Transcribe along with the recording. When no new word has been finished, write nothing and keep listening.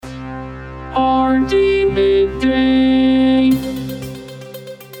Hardee Midday.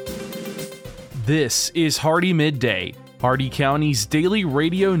 This is Hardee Midday, Hardee County's daily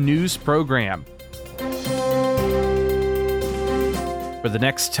radio news program. For the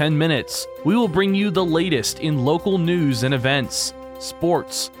next 10 minutes, we will bring you the latest in local news and events,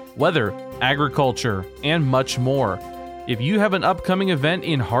 sports, weather, agriculture, and much more. If you have an upcoming event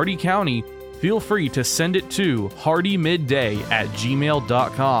in Hardee County, feel free to send it to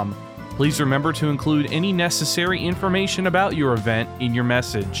hardeemidday@gmail.com. Please remember to include any necessary information about your event in your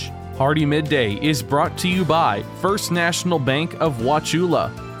message. Hardee Midday is brought to you by First National Bank of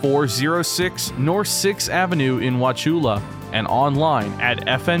Wauchula, 406 North 6th Avenue in Wauchula, and online at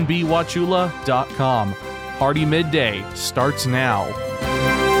fnbwauchula.com. Hardee Midday starts now.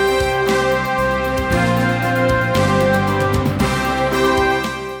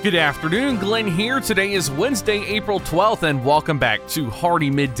 Good afternoon, Glenn here. Today is Wednesday, April 12th, and welcome back to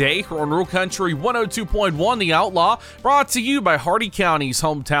Hardee Midday here on Rural Country 102.1 The Outlaw, brought to you by Hardee County's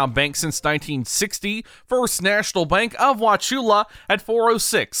hometown bank since 1960, First National Bank of Wauchula at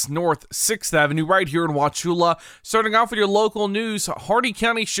 406 North 6th Avenue, right here in Wauchula. Starting off with your local news, Hardee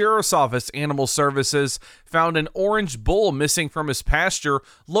County Sheriff's Office Animal Services found an orange bull missing from his pasture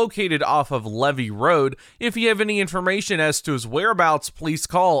located off of Levy Road. If you have any information as to his whereabouts, please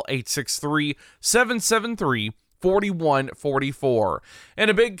call 863-773-4144. And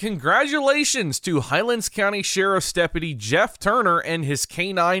a big congratulations to Highlands County Sheriff's Deputy Jeff Turner and his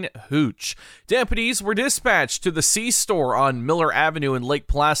canine Hooch. Deputies were dispatched to the C-store on Miller Avenue in Lake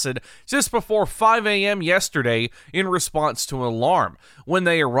Placid just before 5 a.m. yesterday in response to an alarm. When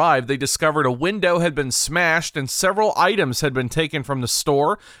they arrived, they discovered a window had been smashed and several items had been taken from the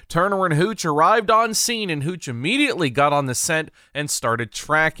store. Turner and Hooch arrived on scene, and Hooch immediately got on the scent and started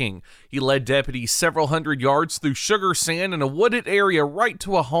tracking. He led deputies several hundred yards through sugar sand and a wooded area right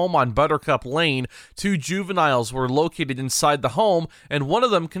to a home on Buttercup Lane. 2 juveniles were located inside the home, and one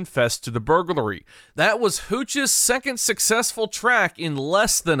of them confessed to the burglary. That was Hooch's second successful track in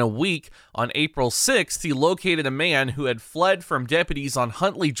less than a week. On April 6th, he located a man who had fled from deputies on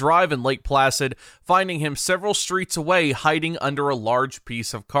Huntley Drive in Lake Placid, finding him several streets away hiding under a large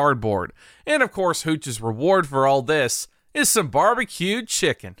piece of cardboard. And of course, Hooch's reward for all this is some barbecued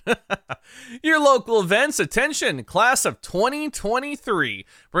chicken. Your local events, attention, class of 2023.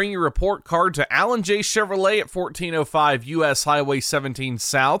 Bring your report card to Allen J. Chevrolet at 1405 US Highway 17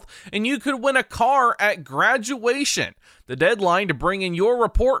 South, and you could win a car at graduation. The deadline to bring in your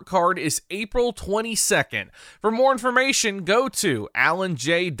report card is April 22nd. For more information, go to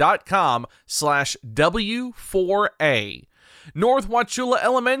allenj.com/W4A. North Wauchula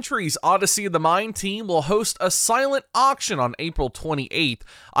Elementary's Odyssey of the Mind team will host a silent auction on April 28th.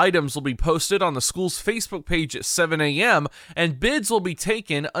 Items will be posted on the school's Facebook page at 7 a.m., and bids will be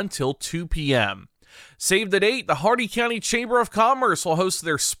taken until 2 p.m. Save the date, the Hardee County Chamber of Commerce will host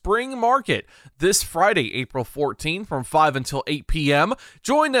their spring market this Friday, April 14th from 5 until 8 p.m.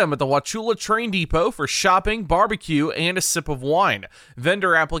 Join them at the Wauchula Train Depot for shopping, barbecue, and a sip of wine.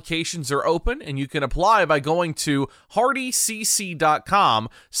 Vendor applications are open, and you can apply by going to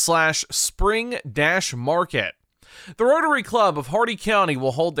hardeecc.com/spring-market. The Rotary Club of Hardee County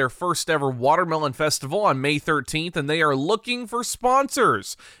will hold their first ever Watermelon Festival on May 13th, and they are looking for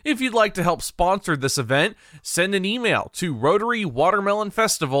sponsors. If you'd like to help sponsor this event, send an email to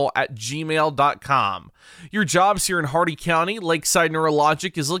rotarywatermelonfestival@gmail.com. Your jobs here in Hardee County, Lakeside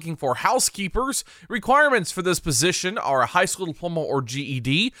Neurologic is looking for housekeepers. Requirements for this position are a high school diploma or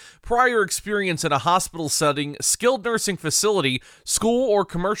GED, prior experience in a hospital setting, skilled nursing facility, school or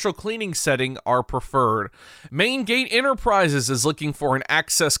commercial cleaning setting are preferred. Main Gate Enterprises is looking for an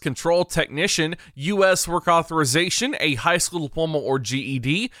access control technician, U.S. work authorization, a high school diploma or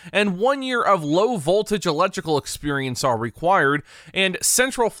GED, and 1 year of low voltage electrical experience are required. And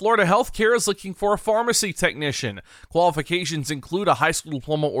Central Florida Healthcare is looking for a pharmacy technician. Qualifications include a high school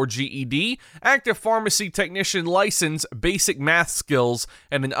diploma or GED, active pharmacy technician license, basic math skills,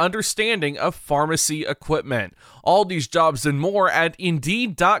 and an understanding of pharmacy equipment. All these jobs and more at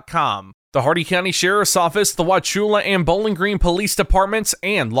Indeed.com. The Hardee County Sheriff's Office, the Wauchula and Bowling Green Police Departments,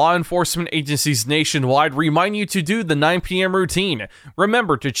 and law enforcement agencies nationwide remind you to do the 9 p.m. routine.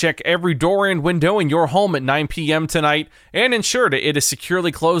 Remember to check every door and window in your home at 9 p.m. tonight, and ensure that it is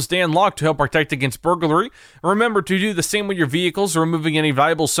securely closed and locked to help protect against burglary. Remember to do the same with your vehicles, removing any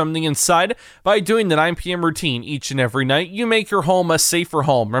valuables from the inside. By doing the 9 p.m. routine each and every night, you make your home a safer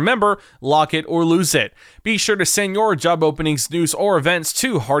home. Remember, lock it or lose it. Be sure to send your job openings, news, or events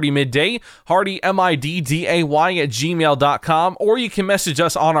to Hardee Midday Hardee, MIDDAY at gmail.com, or you can message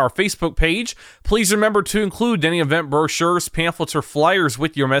us on our Facebook page. Please remember to include any event brochures, pamphlets, or flyers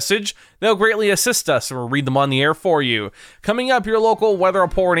with your message. They'll greatly assist us, and we'll read them on the air for you. Coming up, your local weather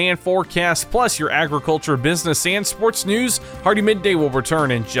report and forecast, plus your agriculture, business, and sports news. Hardee Midday will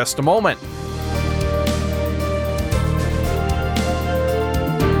return in just a moment.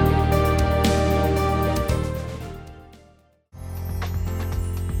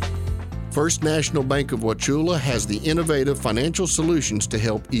 First National Bank of Wauchula has the innovative financial solutions to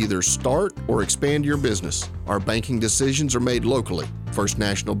help either start or expand your business. Our banking decisions are made locally. First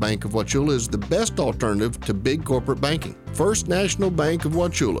National Bank of Wauchula is the best alternative to big corporate banking. First National Bank of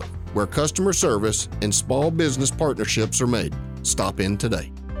Wauchula, where customer service and small business partnerships are made. Stop in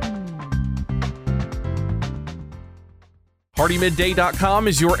today. HardeeMidday.com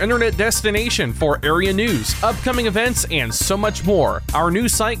is your internet destination for area news, upcoming events, and so much more. Our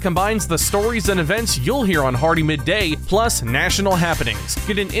news site combines the stories and events you'll hear on Hardee Midday, plus national happenings.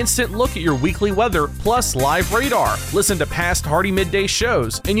 Get an instant look at your weekly weather, plus live radar. Listen to past Hardee Midday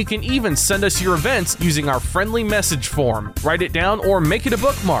shows, and you can even send us your events using our friendly message form. Write it down or make it a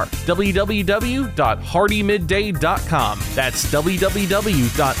bookmark. www.HardeeMidday.com. That's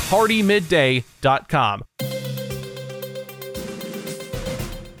www.HardeeMidday.com.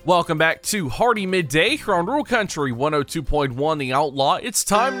 Welcome back to Hardee Midday here on Rural Country 102.1 The Outlaw. It's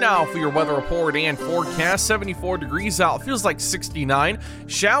time now for your weather report and forecast. 74 degrees out, feels like 69.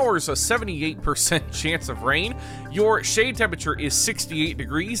 Showers, a 78% chance of rain. Your shade temperature is 68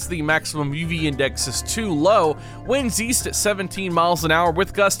 degrees. The maximum UV index is too low. Winds east at 17 miles an hour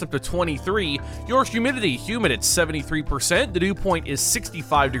with gusts up to 23. Your humidity, humid at 73%. The dew point is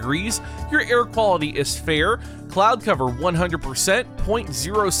 65 degrees. Your air quality is fair. Cloud cover 100%,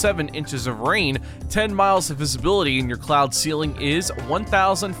 0.07 inches of rain, 10 miles of visibility, and your cloud ceiling is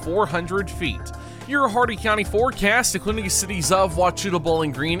 1,400 feet. Your Hardee County forecast, including the cities of Wauchula,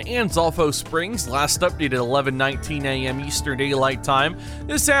 Bowling Green, and Zolfo Springs, last updated 11:19 a.m. Eastern Daylight Time.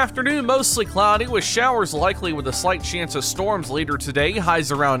 This afternoon, mostly cloudy with showers likely with a slight chance of storms later today.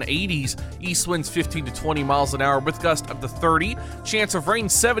 Highs around 80s, east winds 15 to 20 miles an hour with gusts up to 30. Chance of rain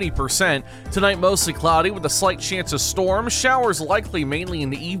 70%. Tonight, mostly cloudy with a slight chance of storms. Showers likely mainly in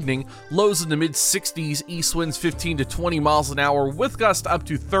the evening. Lows in the mid-60s, east winds 15 to 20 miles an hour with gusts up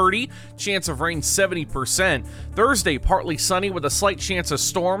to 30. Chance of rain 70%. Thursday, partly sunny with a slight chance of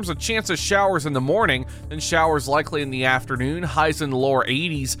storms, a chance of showers in the morning, then showers likely in the afternoon. Highs in the lower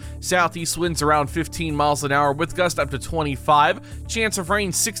 80s. Southeast winds around 15 miles an hour with gusts up to 25. Chance of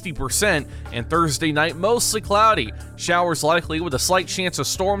rain 60%. And Thursday night, mostly cloudy. Showers likely with a slight chance of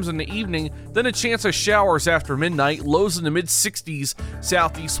storms in the evening, then a chance of showers after midnight. Lows in the mid-60s.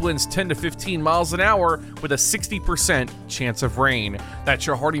 Southeast winds 10 to 15 miles an hour with a 60% chance of rain. That's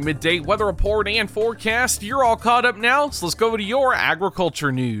your Hardee Midday weather report and forecast. You're all caught up now, so let's go to your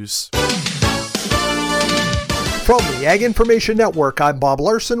agriculture news. From the Ag Information Network, I'm Bob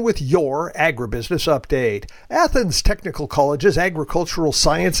Larson with your Agribusiness Update. Athens Technical College's agricultural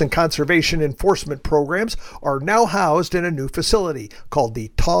science and conservation enforcement programs are now housed in a new facility called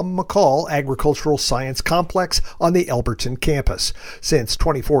the Tom McCall Agricultural Science Complex on the Elberton campus. Since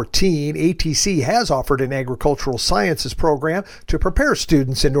 2014, ATC has offered an agricultural sciences program to prepare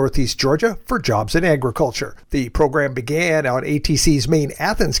students in Northeast Georgia for jobs in agriculture. The program began on ATC's main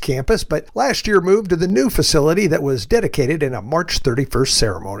Athens campus, but last year moved to the new facility that was dedicated in a March 31st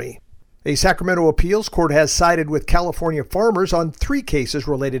ceremony. A Sacramento appeals court has sided with California farmers on 3 cases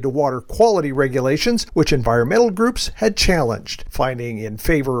related to water quality regulations, which environmental groups had challenged. Finding in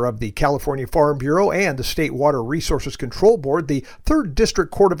favor of the California Farm Bureau and the State Water Resources Control Board, the 3rd District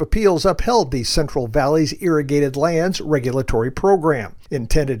Court of Appeals upheld the Central Valley's Irrigated Lands Regulatory Program.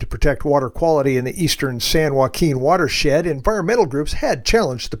 Intended to protect water quality in the eastern San Joaquin watershed, environmental groups had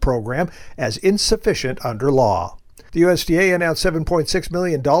challenged the program as insufficient under law. The USDA announced $7.6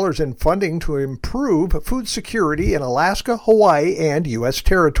 million in funding to improve food security in Alaska, Hawaii, and U.S.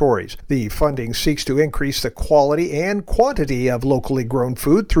 territories. The funding seeks to increase the quality and quantity of locally grown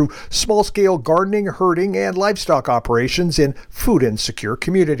food through small-scale gardening, herding, and livestock operations in food-insecure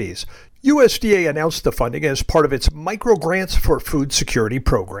communities. USDA announced the funding as part of its Microgrants for Food Security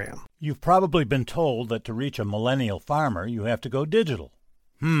program. You've probably been told that to reach a millennial farmer, you have to go digital.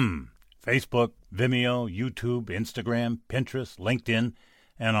 Facebook, Vimeo, YouTube, Instagram, Pinterest, LinkedIn,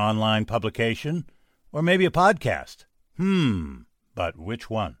 an online publication, or maybe a podcast. But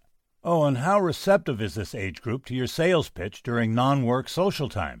which one? Oh, and how receptive is this age group to your sales pitch during non-work social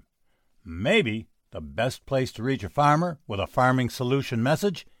time? Maybe the best place to reach a farmer with a farming solution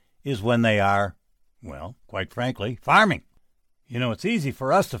message is when they are, well, quite frankly, farming. You know, it's easy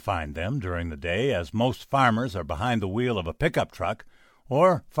for us to find them during the day, as most farmers are behind the wheel of a pickup truck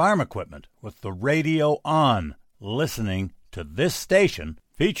or farm equipment with the radio on, listening to this station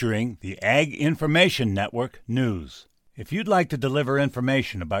featuring the Ag Information Network News. If you'd like to deliver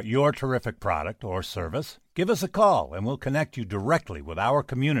information about your terrific product or service, give us a call and we'll connect you directly with our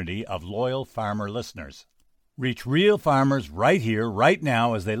community of loyal farmer listeners. Reach real farmers right here, right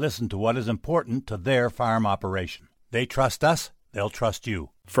now, as they listen to what is important to their farm operation. They trust us, they'll trust you.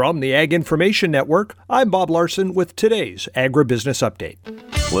 From the Ag Information Network, I'm Bob Larson with today's Agribusiness Update.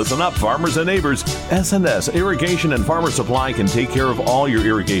 Listen up, farmers and neighbors. SNS Irrigation and Farmer Supply can take care of all your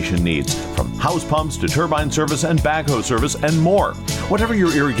irrigation needs, from house pumps to turbine service and backhoe service and more. Whatever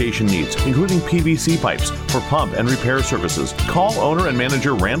your irrigation needs, including PVC pipes for pump and repair services, call owner and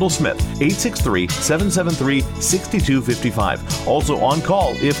manager Randall Smith, 863-773-6255. Also on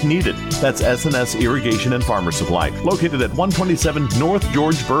call if needed. That's SNS Irrigation and Farmer Supply, located at 127 North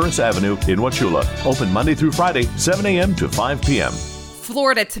George Burris Avenue in Wauchula. Open Monday through Friday, 7 a.m. to 5 p.m.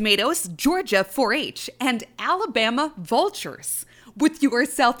 Florida tomatoes, Georgia 4-H, and Alabama vultures. With your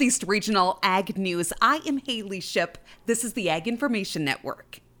Southeast Regional Ag News, I am Haley Shipp. This is the Ag Information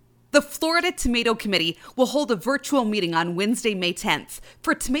Network. The Florida Tomato Committee will hold a virtual meeting on Wednesday, May 10th,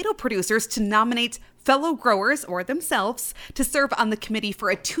 for tomato producers to nominate fellow growers or themselves to serve on the committee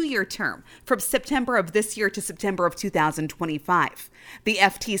for a 2-year term from September of this year to September of 2025. The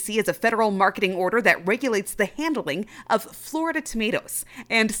FTC is a federal marketing order that regulates the handling of Florida tomatoes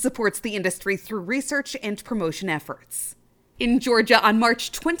and supports the industry through research and promotion efforts. In Georgia, on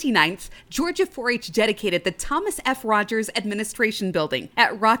March 29th, Georgia 4-H dedicated the Thomas F. Rogers Administration Building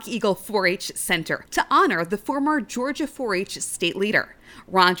at Rock Eagle 4-H Center to honor the former Georgia 4-H state leader.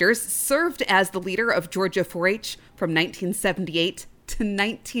 Rogers served as the leader of Georgia 4-H from 1978 to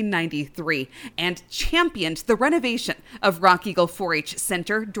 1993 and championed the renovation of Rock Eagle 4-H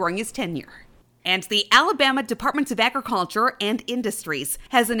Center during his tenure. And the Alabama Department of Agriculture and Industries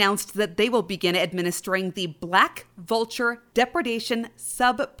has announced that they will begin administering the Black Vulture Depredation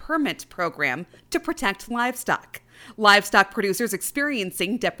Sub-Permit Program to protect livestock. Livestock producers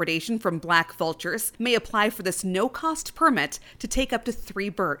experiencing depredation from black vultures may apply for this no-cost permit to take up to 3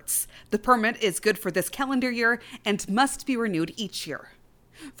 birds. The permit is good for this calendar year and must be renewed each year.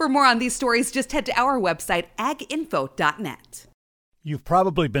 For more on these stories, just head to our website, aginfo.net. You've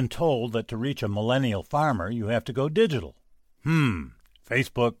probably been told that to reach a millennial farmer, you have to go digital.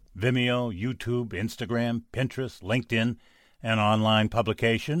 Facebook, Vimeo, YouTube, Instagram, Pinterest, LinkedIn, an online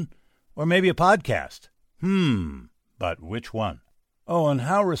publication, or maybe a podcast. But which one? Oh, and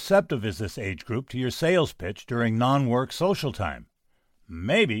how receptive is this age group to your sales pitch during non-work social time?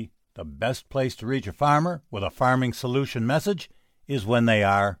 Maybe the best place to reach a farmer with a farming solution message is when they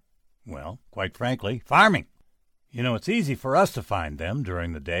are, well, quite frankly, farming. You know, it's easy for us to find them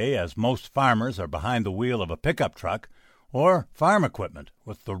during the day, as most farmers are behind the wheel of a pickup truck or farm equipment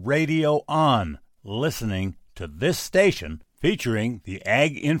with the radio on, listening to this station featuring the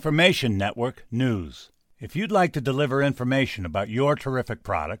Ag Information Network News. If you'd like to deliver information about your terrific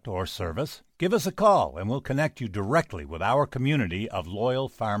product or service, give us a call and we'll connect you directly with our community of loyal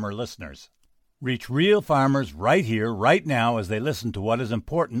farmer listeners. Reach real farmers right here, right now, as they listen to what is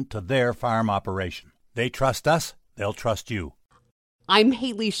important to their farm operation. They trust us. They'll trust you. I'm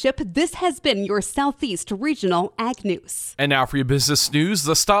Haley Shipp. This has been your Southeast Regional Ag News. And now for your business news,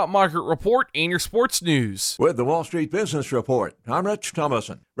 the stock market report, and your sports news. With the Wall Street Business Report, I'm Rich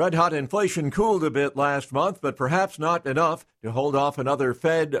Thomason. Red-hot inflation cooled a bit last month, but perhaps not enough to hold off another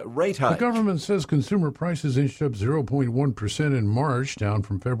Fed rate hike. The government says consumer prices inched up 0.1% in March, down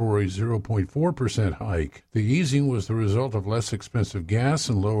from February's 0.4% hike. The easing was the result of less expensive gas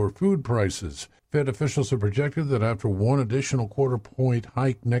and lower food prices. Fed officials have projected that after one additional quarter-point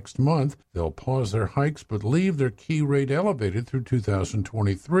hike next month, they'll pause their hikes but leave their key rate elevated through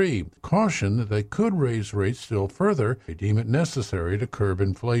 2023. Caution that they could raise rates still further. They deem it necessary to curb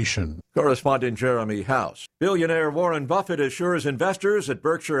inflation. Correspondent Jeremy House. Billionaire Warren Buffett assures investors that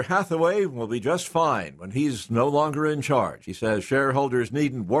Berkshire Hathaway will be just fine when he's no longer in charge. He says shareholders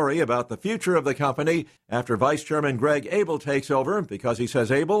needn't worry about the future of the company after Vice Chairman Greg Abel takes over, because he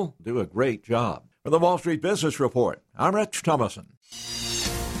says Abel will do a great job. For the Wall Street Business Report, I'm Rich Thomason.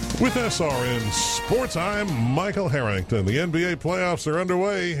 With SRN Sports, I'm Michael Harrington. The NBA playoffs are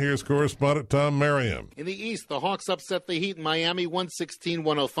underway. Here's correspondent Tom Merriam. In the East, the Hawks upset the Heat in Miami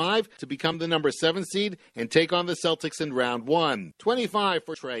 116-105 to become the number 7 seed and take on the Celtics in round 1. 25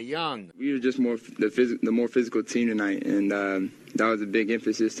 for Trae Young. We were just the more physical team tonight, and that was a big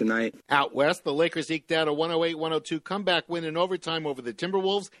emphasis tonight. Out west, the Lakers eked out a 108-102 comeback win in overtime over the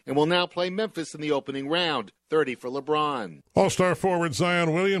Timberwolves and will now play Memphis in the opening round. 30 for LeBron. All-star forward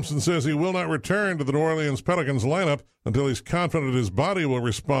Zion Williamson says he will not return to the New Orleans Pelicans lineup until he's confident his body will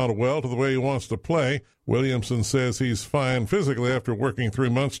respond well to the way he wants to play. Williamson says he's fine physically after working 3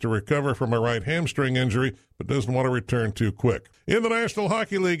 months to recover from a right hamstring injury, but doesn't want to return too quick. In the National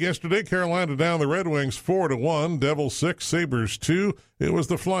Hockey League yesterday, Carolina down the Red Wings 4-1, Devils 6, Sabres 2. It was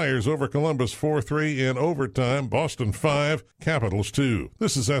the Flyers over Columbus 4-3 in overtime, Boston 5, Capitals 2.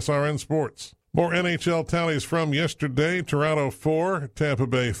 This is SRN Sports. More NHL tallies from yesterday. Toronto 4, Tampa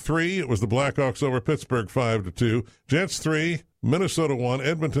Bay 3. It was the Blackhawks over Pittsburgh 5-2. Jets 3, Minnesota 1.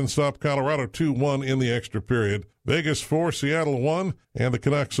 Edmonton stopped Colorado 2-1 in the extra period. Vegas 4, Seattle 1, and the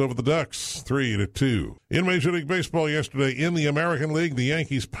Canucks over the Ducks 3-2. In Major League Baseball yesterday, in the American League, the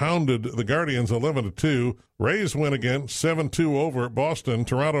Yankees pounded the Guardians 11-2. Rays win again 7-2 over Boston.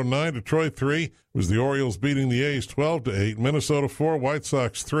 Toronto 9, Detroit 3. It was the Orioles beating the A's 12-8. Minnesota 4, White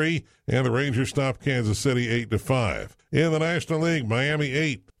Sox 3, and the Rangers stopped Kansas City 8-5. In the National League, Miami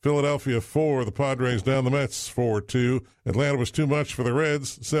 8, Philadelphia 4. The Padres down the Mets 4-2. Atlanta was too much for the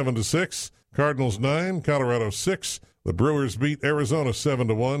Reds 7-6. Cardinals 9, Colorado 6. The Brewers beat Arizona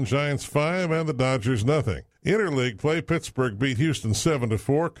 7-1, Giants 5, and the Dodgers nothing. Interleague play, Pittsburgh beat Houston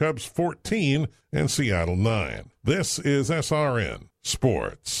 7-4, Cubs 14, and Seattle 9. This is SRN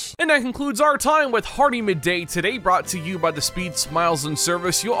Sports. And that concludes our time with Hardee Midday today, brought to you by the speed, smiles, and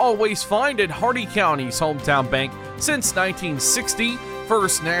service you'll always find at Hardee County's hometown bank since 1960.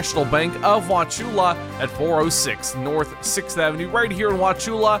 First National Bank of Wauchula at 406 North 6th Avenue, right here in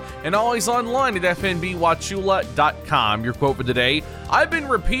Wauchula, and always online at fnbwauchula.com. Your quote for today: I've been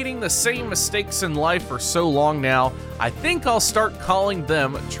repeating the same mistakes in life for so long now, I think I'll start calling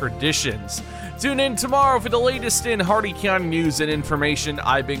them traditions. Tune in tomorrow for the latest in Hardee County news and information.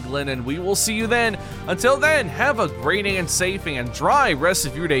 I've been Glenn, and we will see you then. Until then, have a great and safe and dry rest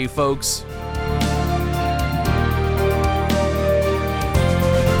of your day, folks.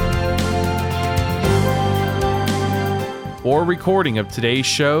 For a recording of today's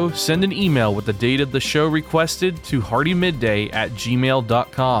show, send an email with the date of the show requested to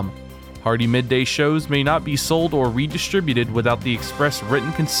hardeemidday@gmail.com. Hardee Midday shows may not be sold or redistributed without the express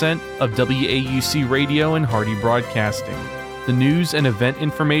written consent of WAUC Radio and Hardee Broadcasting. The news and event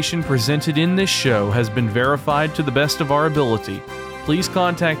information presented in this show has been verified to the best of our ability. Please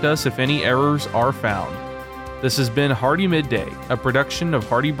contact us if any errors are found. This has been Hardee Midday, a production of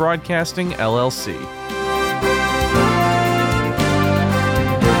Hardee Broadcasting, LLC.